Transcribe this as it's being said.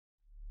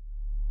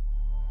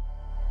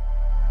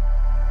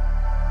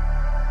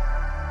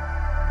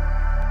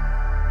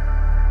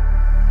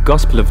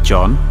Gospel of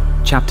John,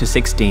 chapter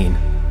 16.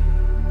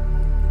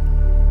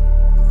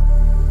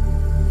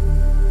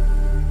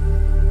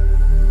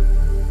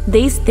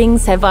 These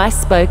things have I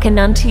spoken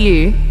unto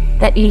you,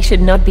 that ye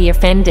should not be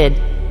offended.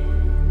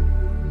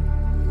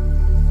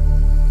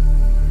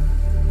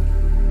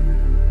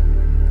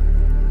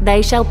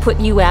 They shall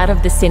put you out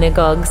of the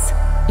synagogues.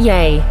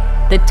 Yea,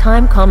 the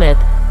time cometh,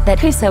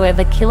 that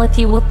whosoever killeth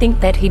you will think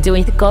that he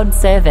doeth God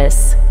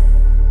service.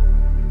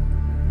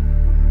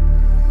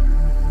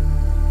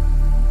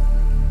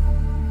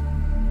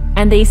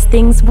 And these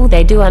things will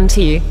they do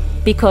unto you,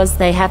 because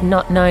they have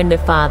not known the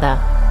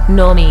Father,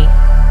 nor me.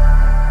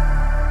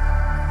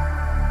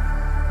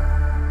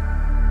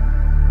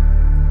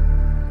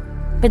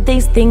 But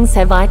these things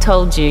have I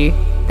told you,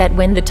 that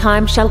when the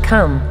time shall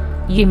come,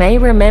 you may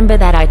remember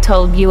that I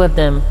told you of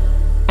them.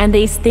 And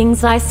these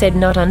things I said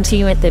not unto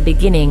you at the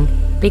beginning,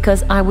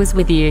 because I was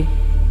with you.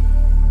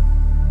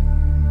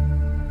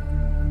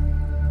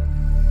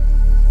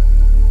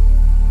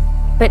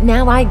 But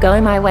now I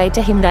go my way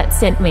to him that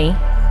sent me,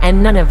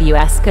 and none of you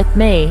asketh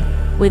me,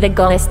 Whither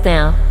goest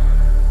thou?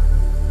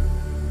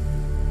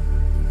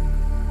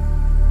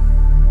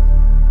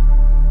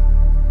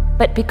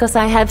 But because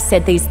I have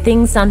said these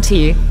things unto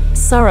you,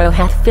 sorrow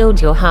hath filled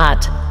your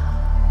heart.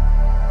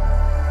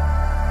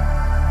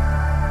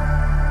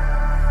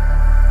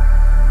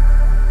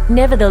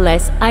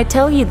 Nevertheless, I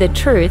tell you the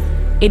truth,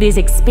 it is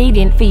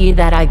expedient for you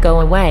that I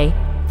go away.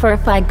 For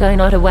if I go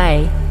not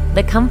away,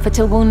 the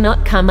Comforter will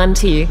not come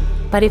unto you,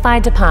 but if I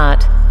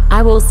depart,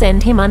 I will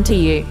send him unto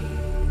you.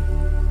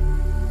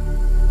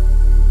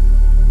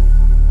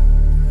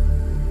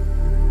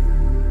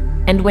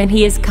 And when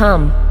he is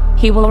come,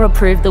 he will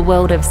reprove the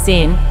world of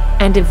sin,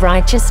 and of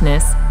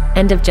righteousness,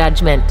 and of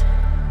judgment.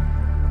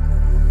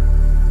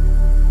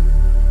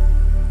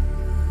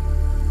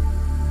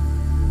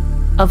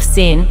 Of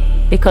sin,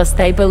 because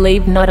they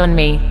believe not on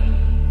me.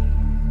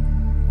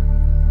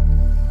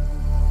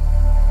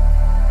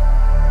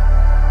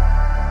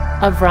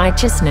 Of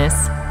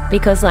righteousness,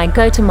 because I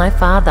go to my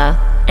Father,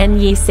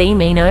 and ye see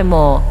me no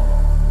more.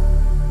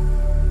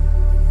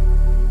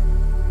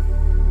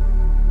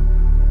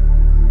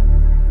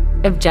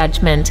 Of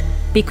judgment,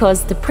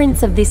 because the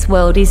prince of this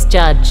world is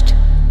judged.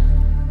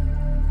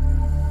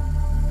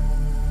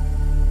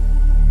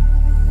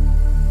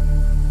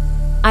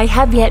 I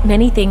have yet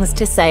many things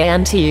to say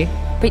unto you,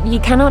 but ye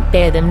cannot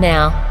bear them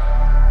now.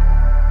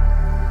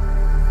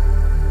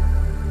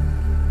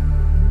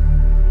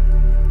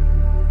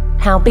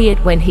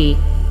 Howbeit when he,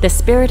 the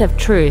Spirit of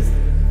truth,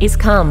 is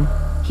come,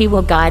 he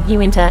will guide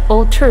you into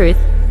all truth,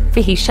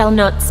 for he shall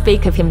not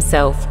speak of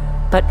himself,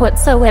 but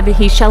whatsoever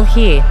he shall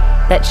hear,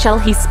 that shall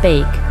he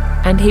speak,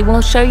 and he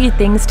will show you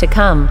things to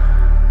come.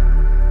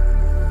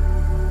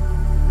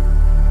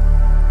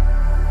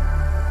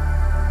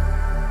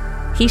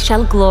 He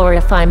shall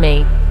glorify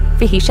me,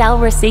 for he shall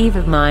receive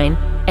of mine,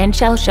 and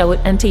shall show it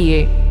unto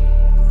you.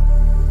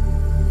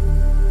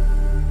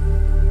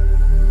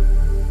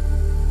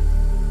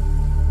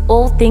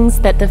 All things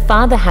that the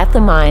Father hath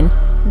of mine,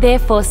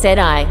 therefore said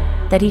I,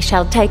 that he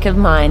shall take of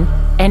mine,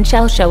 and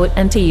shall show it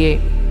unto you.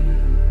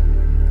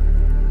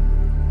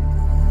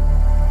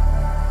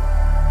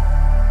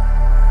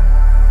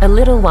 A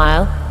little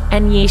while,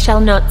 and ye shall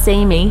not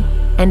see me,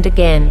 and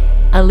again,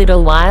 a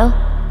little while,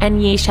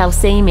 and ye shall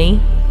see me,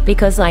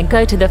 because I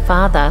go to the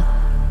Father.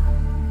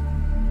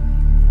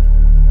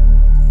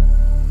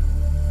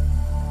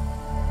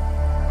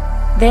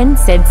 Then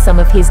said some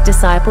of his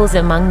disciples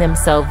among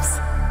themselves,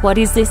 What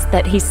is this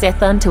that he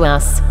saith unto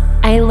us?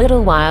 A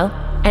little while,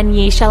 and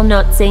ye shall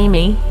not see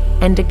me,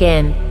 and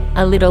again,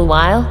 a little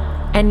while,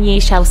 and ye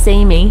shall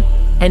see me,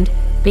 and,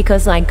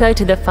 because I go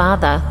to the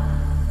Father.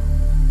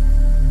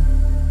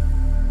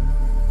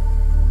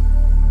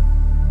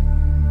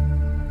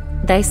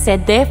 They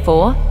said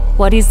therefore,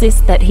 What is this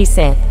that he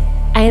saith?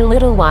 A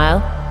little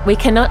while, we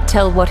cannot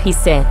tell what he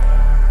saith.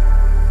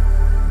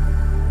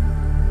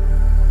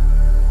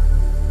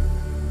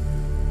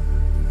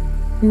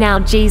 Now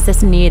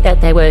Jesus knew that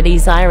they were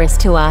desirous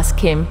to ask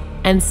him,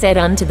 and said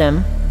unto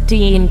them, Do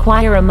ye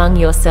inquire among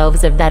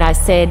yourselves of that I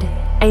said,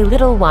 A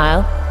little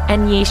while,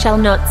 and ye shall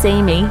not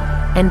see me,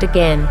 and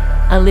again,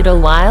 a little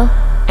while,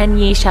 and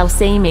ye shall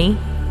see me?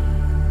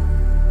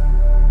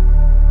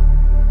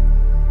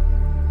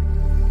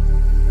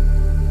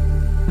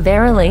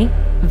 Verily,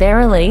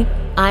 verily,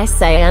 I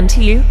say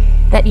unto you,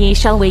 that ye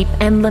shall weep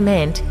and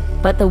lament,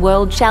 but the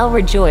world shall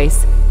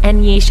rejoice,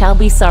 and ye shall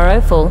be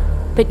sorrowful,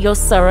 but your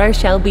sorrow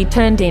shall be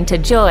turned into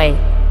joy.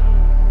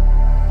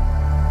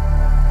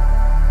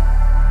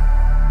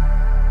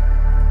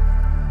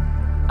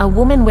 A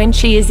woman when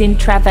she is in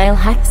travail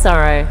hath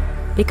sorrow,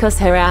 because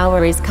her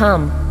hour is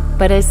come,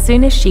 but as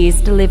soon as she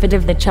is delivered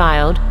of the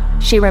child,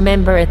 she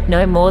remembereth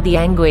no more the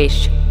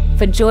anguish,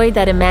 for joy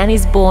that a man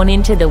is born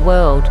into the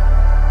world.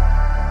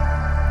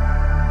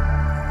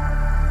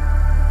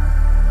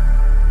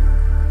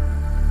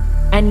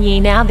 And ye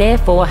now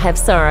therefore have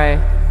sorrow,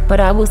 but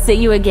I will see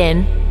you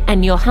again,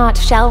 and your heart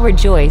shall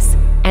rejoice,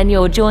 and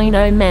your joy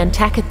no man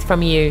taketh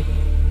from you.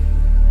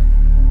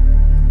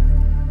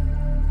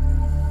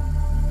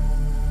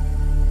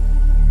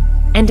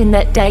 and in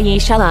that day ye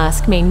shall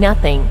ask me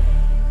nothing.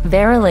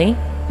 Verily,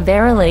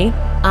 verily,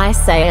 I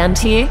say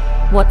unto you,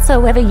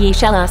 whatsoever ye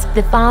shall ask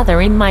the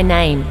Father in my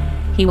name,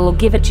 he will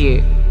give it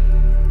you.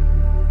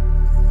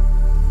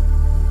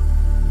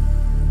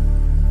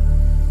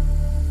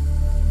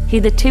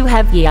 Hitherto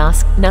have ye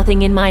asked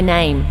nothing in my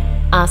name.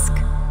 Ask,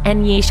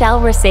 and ye shall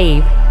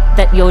receive,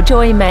 that your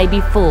joy may be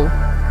full.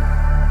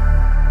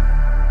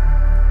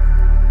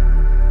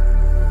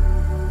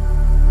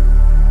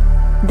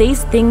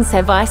 These things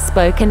have I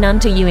spoken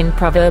unto you in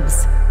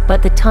Proverbs,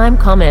 but the time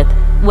cometh,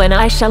 when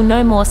I shall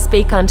no more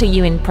speak unto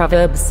you in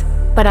Proverbs,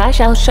 but I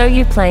shall show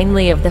you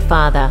plainly of the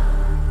Father.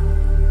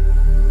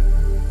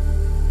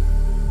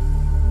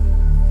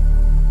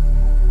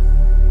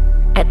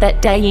 At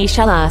that day ye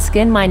shall ask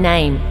in my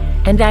name,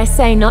 and I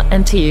say not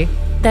unto you,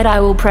 that I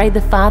will pray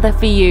the Father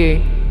for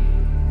you.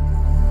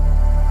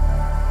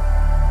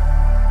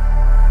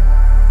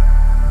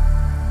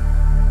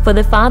 For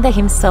the Father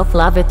himself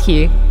loveth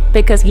you,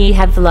 because ye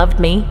have loved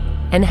me,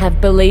 and have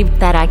believed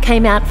that I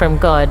came out from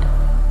God.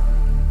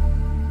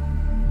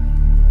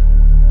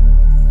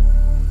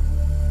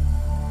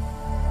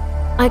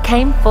 I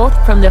came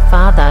forth from the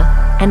Father,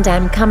 and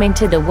am come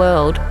into the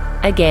world.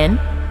 Again,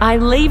 I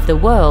leave the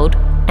world,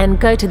 and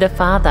go to the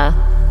Father.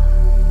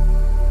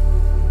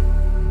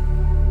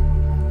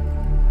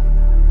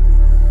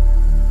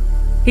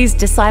 His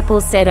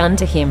disciples said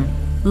unto him,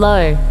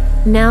 Lo,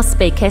 now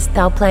speakest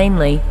thou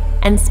plainly,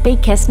 and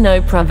speakest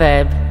no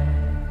proverb.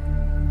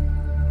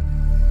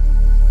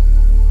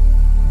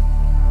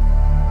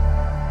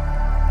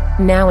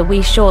 Now are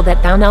we sure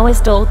that thou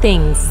knowest all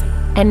things,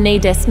 and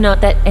needest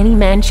not that any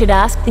man should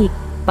ask thee.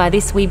 By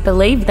this we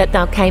believe that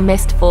thou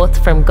camest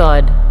forth from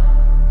God.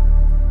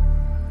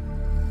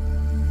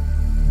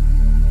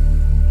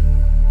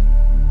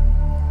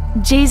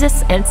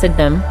 Jesus answered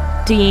them,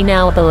 Do ye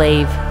now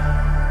believe?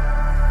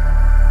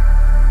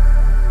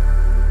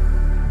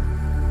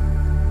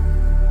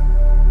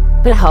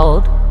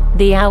 Behold,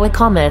 the hour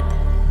cometh,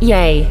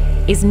 yea,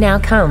 is now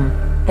come,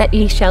 that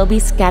ye shall be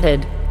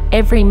scattered,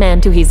 every man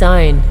to his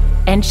own,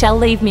 and shall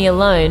leave me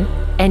alone,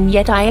 and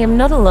yet I am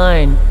not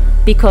alone,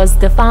 because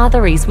the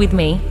Father is with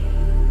me.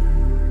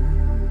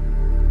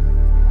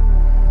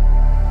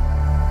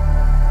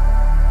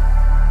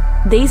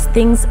 These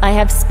things I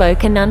have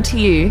spoken unto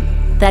you,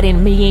 that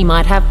in me ye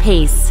might have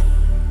peace.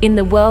 In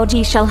the world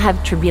ye shall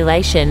have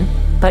tribulation,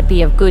 but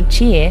be of good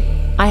cheer,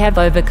 I have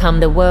overcome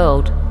the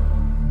world.